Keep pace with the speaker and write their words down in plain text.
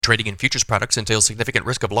Trading in futures products entails significant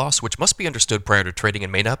risk of loss, which must be understood prior to trading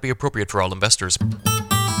and may not be appropriate for all investors.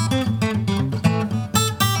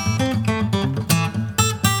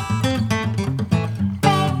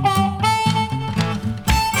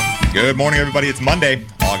 Good morning, everybody. It's Monday,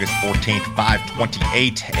 August 14th,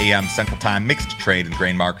 5:28 a.m. Central Time. Mixed trade in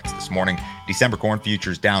grain markets this morning. December corn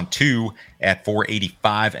futures down 2 at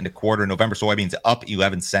 4.85 1/4. November soybeans up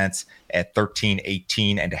 11 cents at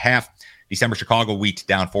 13.18 1/2. December Chicago wheat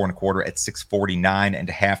down 4 1/4 at 6.49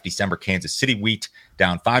 1/2. December Kansas City wheat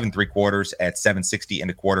down 5 3/4 at 7.60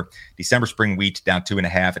 1/4. December spring wheat down 2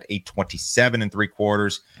 1/2 at 8.27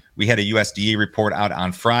 3/4. We had a USDA report out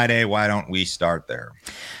on Friday. Why don't we start there?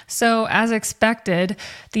 So, as expected,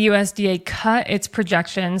 the USDA cut its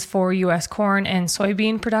projections for U.S. corn and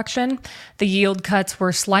soybean production. The yield cuts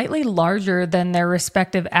were slightly larger than their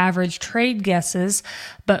respective average trade guesses,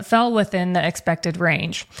 but fell within the expected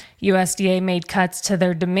range. USDA made cuts to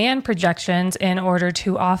their demand projections in order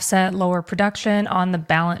to offset lower production on the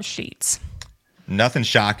balance sheets. Nothing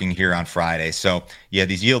shocking here on Friday. So, yeah,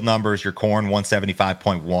 these yield numbers, your corn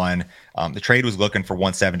 175.1. The trade was looking for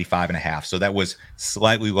 175.5. So that was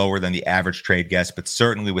slightly lower than the average trade guess, but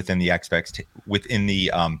certainly within the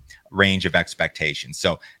range of expectations.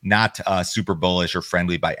 So not super bullish or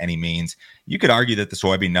friendly by any means. You could argue that the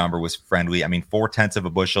soybean number was friendly. I mean, 0.4 of a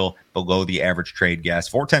bushel below the average trade guess.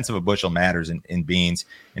 0.4 of a bushel matters in beans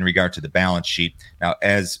in regard to the balance sheet. Now,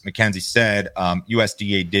 as Mackenzie said,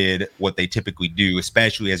 USDA did what they typically do,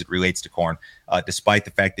 especially as it relates to corn. Despite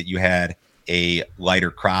the fact that you had a lighter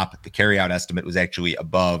crop, the carryout estimate was actually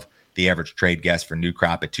above the average trade guess for new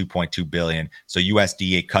crop at 2.2 billion. So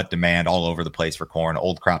USDA cut demand all over the place for corn,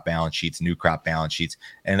 old crop balance sheets, new crop balance sheets.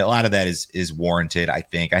 And a lot of that is warranted, I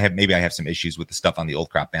think. I have some issues with the stuff on the old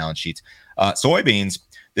crop balance sheets. Soybeans,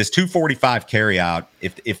 this 245 carryout,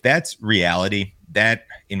 if that's reality, that,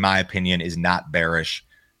 in my opinion, is not bearish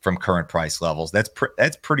from current price levels. That's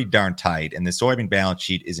pretty darn tight. And the soybean balance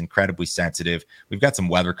sheet is incredibly sensitive. We've got some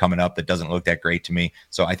weather coming up that doesn't look that great to me.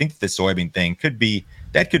 So I think that the soybean thing could be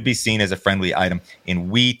seen as a friendly item. In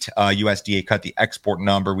wheat, USDA cut the export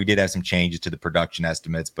number. We did have some changes to the production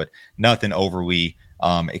estimates, but nothing overly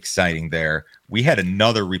exciting there. We had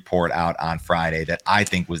another report out on Friday that I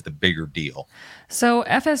think was the bigger deal. So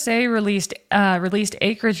FSA released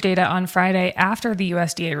acreage data on Friday after the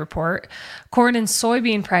USDA report. Corn and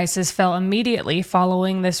soybean prices fell immediately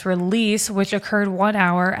following this release, which occurred 1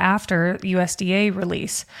 hour after the USDA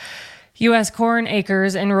release. U.S. corn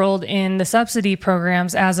acres enrolled in the subsidy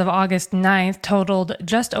programs as of August 9th totaled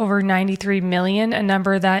just over 93 million, a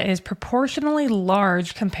number that is proportionally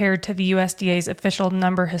large compared to the USDA's official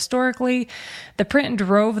number historically. The print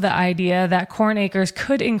drove the idea that corn acres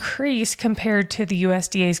could increase compared to the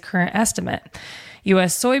USDA's current estimate.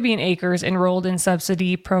 U.S. soybean acres enrolled in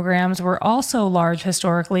subsidy programs were also large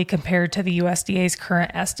historically compared to the USDA's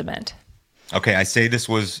current estimate. Okay, I say this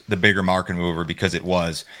was the bigger market mover because it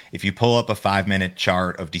was. If you pull up a 5-minute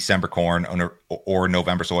chart of December corn or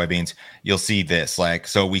November soybeans, you'll see this.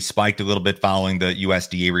 So we spiked a little bit following the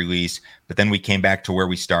USDA release, but then we came back to where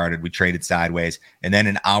we started. We traded sideways. And then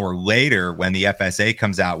an hour later, when the FSA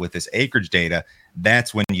comes out with this acreage data,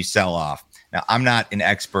 that's when you sell off. Now, I'm not an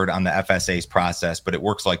expert on the FSA's process, but it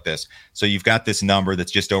works like this. So you've got this number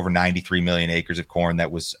that's just over 93 million acres of corn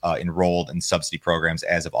that was enrolled in subsidy programs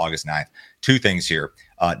as of August 9th. Two things here.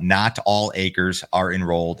 Not all acres are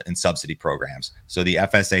enrolled in subsidy programs. So the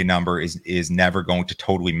FSA number is never going to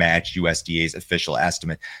totally match USDA's official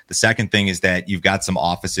estimate. The second thing is that you've got some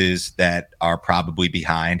offices that are probably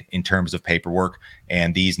behind in terms of paperwork,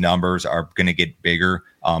 and these numbers are going to get bigger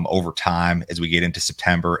over time as we get into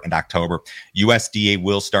September and October. USDA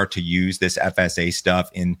will start to use this FSA stuff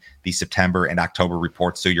in the September and October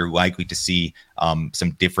reports, so you're likely to see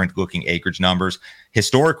some different looking acreage numbers.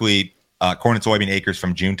 Historically, corn and soybean acres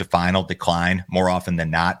from June to final decline more often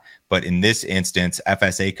than not. But in this instance,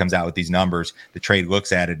 FSA comes out with these numbers. The trade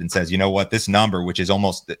looks at it and says, you know what, this number, which is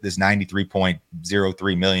almost this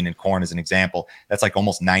 93.03 million in corn as an example, that's like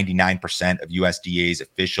almost 99% of USDA's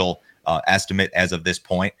official estimate as of this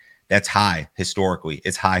point. That's high historically.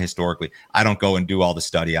 It's high historically. I don't go and do all the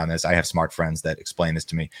study on this. I have smart friends that explain this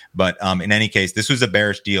to me. But in any case, this was a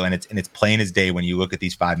bearish deal, and it's plain as day when you look at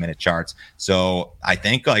these 5-minute charts. So I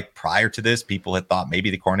think prior to this, people had thought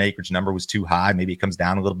maybe the corn acreage number was too high. Maybe it comes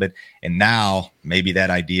down a little bit. And now maybe that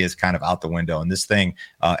idea is kind of out the window. And this thing,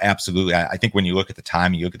 absolutely, I think when you look at the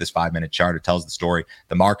time, you look at this 5-minute chart, it tells the story.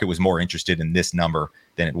 The market was more interested in this number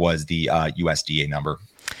than it was the USDA number.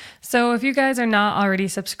 So if you guys are not already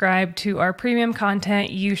subscribed to our premium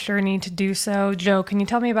content, you sure need to do so. Joe, can you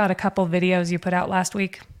tell me about a couple videos you put out last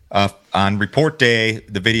week? On report day,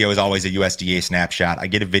 the video is always a USDA snapshot. I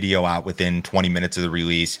get a video out within 20 minutes of the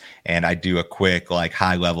release, and I do a quick,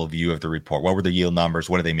 high-level view of the report. What were the yield numbers?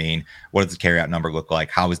 What do they mean? What does the carryout number look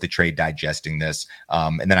like? How is the trade digesting this?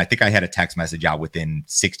 And then I think I had a text message out within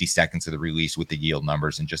 60 seconds of the release with the yield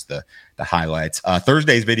numbers and just the highlights.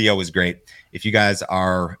 Thursday's video was great. If you guys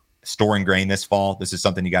are storing grain this fall, this is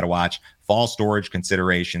something you got to watch. Fall storage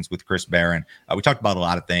considerations with Chris Barron. We talked about a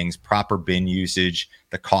lot of things: proper bin usage,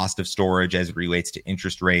 the cost of storage as it relates to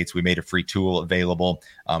interest rates. We made a free tool available.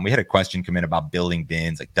 We had a question come in about building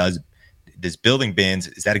bins. Like, does building bins,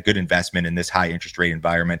 is that a good investment in this high interest rate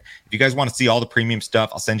environment? If you guys want to see all the premium stuff,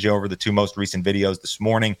 I'll send you over the 2 most recent videos this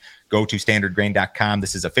morning. Go to standardgrain.com.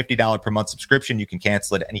 This is a $50 per month subscription. You can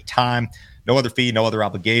cancel it at any time. No other fee, no other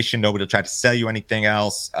obligation. Nobody will try to sell you anything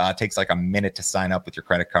else. It takes like a minute to sign up with your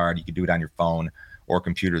credit card. You can do it on your phone or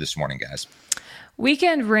computer this morning, guys.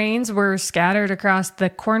 Weekend rains were scattered across the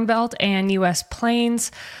Corn Belt and U.S.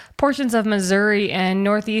 plains. Portions of Missouri and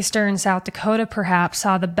northeastern South Dakota perhaps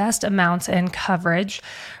saw the best amounts and coverage.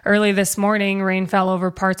 Early this morning, rain fell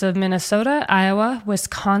over parts of Minnesota, Iowa,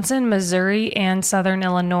 Wisconsin, Missouri, and southern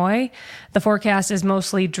Illinois. The forecast is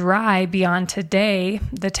mostly dry beyond today.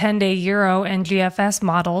 The 10-day Euro and GFS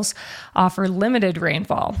models offer limited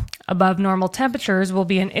rainfall. Above normal temperatures will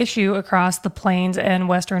be an issue across the plains and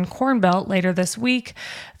western Corn Belt later this week.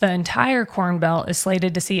 The entire Corn Belt is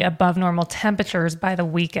slated to see above normal temperatures by the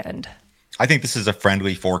weekend. I think this is a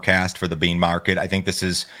friendly forecast for the bean market. I think this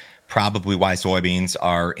is probably why soybeans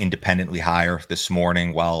are independently higher this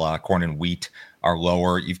morning, while corn and wheat are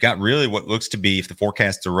lower. You've got really what looks to be, if the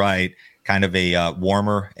forecasts are right, kind of a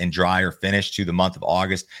warmer and drier finish to the month of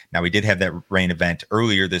August. Now, we did have that rain event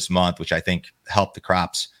earlier this month, which I think helped the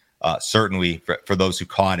crops, certainly for those who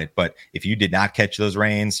caught it. But if you did not catch those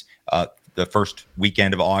rains, the first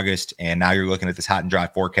weekend of August, and now you're looking at this hot and dry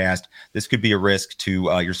forecast, this could be a risk to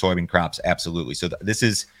your soybean crops. Absolutely. So this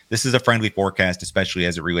is a friendly forecast, especially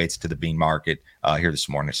as it relates to the bean market here this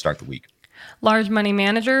morning to start the week. Large money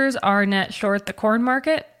managers are net short the corn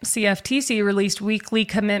market. CFTC released weekly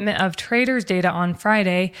commitment of traders data on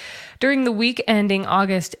Friday. During the week ending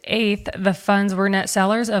August 8th, the funds were net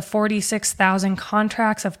sellers of 46,000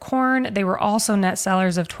 contracts of corn. They were also net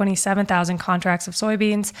sellers of 27,000 contracts of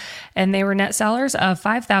soybeans, and they were net sellers of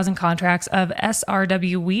 5,000 contracts of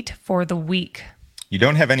SRW wheat for the week. You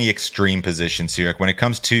don't have any extreme positions here. When it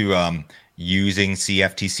comes to using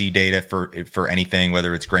CFTC data for anything,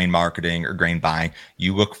 whether it's grain marketing or grain buying,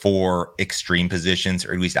 you look for extreme positions,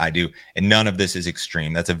 or at least I do. And none of this is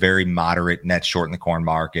extreme. That's a very moderate net short in the corn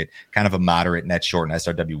market, kind of a moderate net short in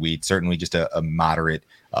SRW wheat, certainly just a moderate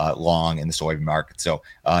long in the soybean market. So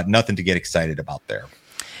nothing to get excited about there.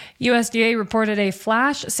 USDA reported a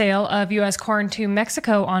flash sale of U.S. corn to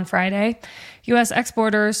Mexico on Friday. U.S.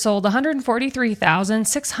 exporters sold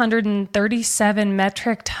 143,637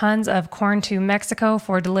 metric tons of corn to Mexico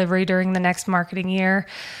for delivery during the next marketing year.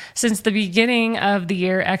 Since the beginning of the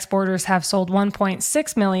year, exporters have sold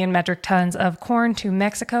 1.6 million metric tons of corn to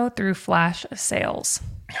Mexico through flash sales.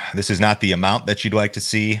 This is not the amount that you'd like to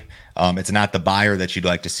see. It's not the buyer that you'd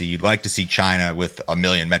like to see. You'd like to see China with 1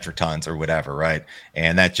 million metric tons or whatever, right?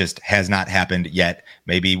 And that just has not happened yet.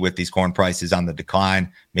 Maybe with these corn prices on the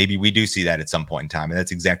decline, maybe we do see that at some point in time. And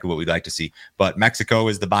that's exactly what we'd like to see. But Mexico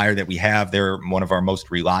is the buyer that we have. They're one of our most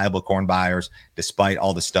reliable corn buyers, despite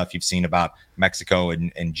all the stuff you've seen about Mexico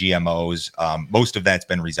and GMOs. Most of that's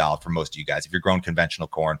been resolved for most of you guys. If you're growing conventional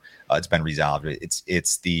corn, it's been resolved.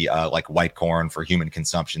 It's the like white corn for human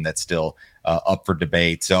consumption that's still up for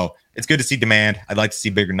debate. So it's good to see demand. I'd like to see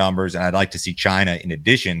bigger numbers, and I'd like to see China in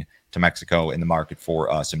addition to Mexico in the market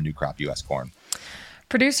for some new crop U.S. corn.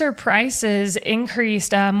 Producer prices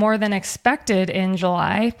increased more than expected in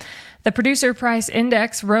July. The producer price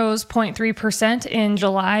index rose 0.3% in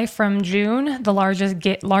July from June, the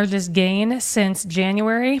largest gain since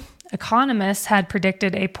January. Economists had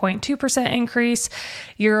predicted a 0.2% increase.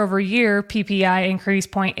 Year over year, PPI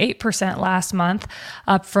increased 0.8% last month,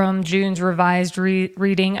 up from June's revised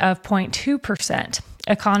reading of 0.2%.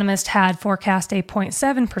 Economists had forecast a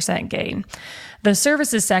 0.7% gain. The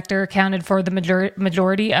services sector accounted for the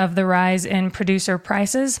majority of the rise in producer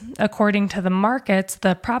prices. According to the markets,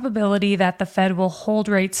 the probability that the Fed will hold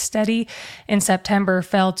rates steady in September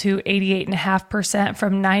fell to 88.5%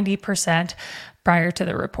 from 90% prior to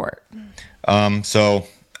the report. So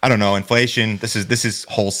I don't know, inflation, this is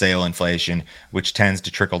wholesale inflation, which tends to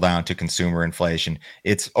trickle down to consumer inflation.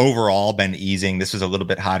 It's overall been easing. This was a little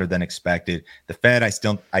bit hotter than expected. The Fed, I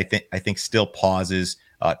think still pauses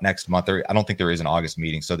next month. I don't think there is an August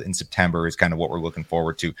meeting. So in September is kind of what we're looking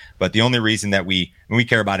forward to. But the only reason that we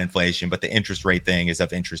care about inflation, but the interest rate thing is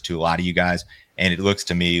of interest to a lot of you guys. And it looks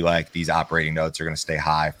to me like these operating notes are going to stay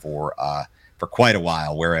high for quite a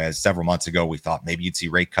while. Whereas several months ago, we thought maybe you'd see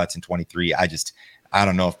rate cuts in 23. I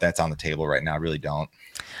don't know if that's on the table right now. I really don't.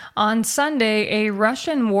 On Sunday, a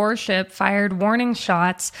Russian warship fired warning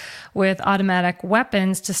shots with automatic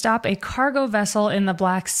weapons to stop a cargo vessel in the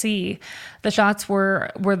Black Sea. The shots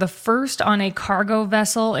were the first on a cargo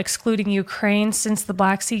vessel excluding Ukraine since the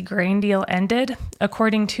Black Sea grain deal ended.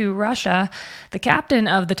 According to Russia, the captain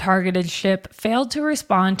of the targeted ship failed to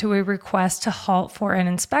respond to a request to halt for an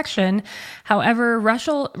inspection. However,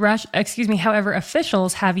 however,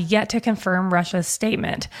 officials have yet to confirm Russia's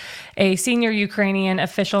statement. A senior Ukrainian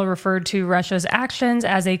official referred to Russia's actions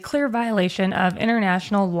as a clear violation of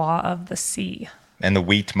international law of the sea. And the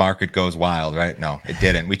wheat market goes wild, right? No, it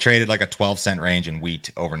didn't. We traded like a 12-cent range in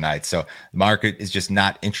wheat overnight. So the market is just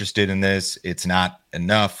not interested in this. It's not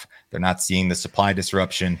enough. They're not seeing the supply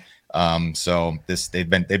disruption. So they've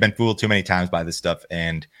been fooled too many times by this stuff,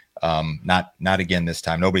 and not again this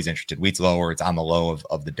time. Nobody's interested. Wheat's lower. It's on the low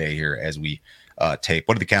of the day here as we tape.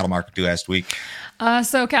 What did the cattle market do last week?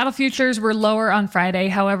 So cattle futures were lower on Friday.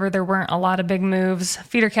 However, there weren't a lot of big moves.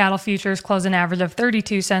 Feeder cattle futures closed an average of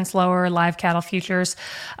 32 cents lower. Live cattle futures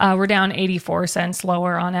were down 84 cents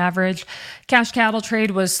lower on average. Cash cattle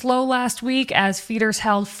trade was slow last week as feeders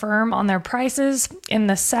held firm on their prices. In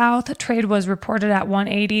the South, trade was reported at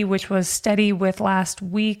 180, which was steady with last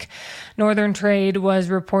week. Northern trade was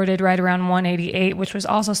reported right around 188, which was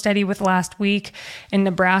also steady with last week. In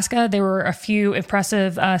Nebraska, there were a few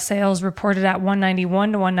impressive sales reported at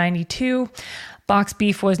 191 to 192. Box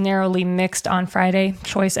beef was narrowly mixed on Friday.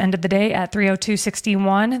 Choice ended the day at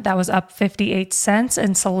 302.61. That was up 58 cents.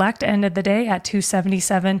 And Select ended the day at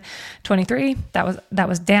 277.23. That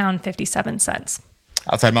was down 57 cents.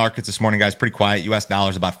 Outside markets this morning, guys, pretty quiet. U.S.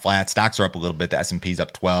 dollars about flat. Stocks are up a little bit. The S&P's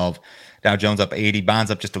up 12. Dow Jones up 80.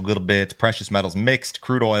 Bonds up just a little bit. Precious metals mixed.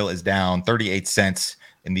 Crude oil is down 38 cents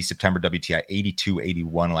in the September WTI,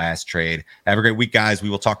 82.81 last trade. Have a great week, guys. We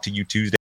will talk to you Tuesday.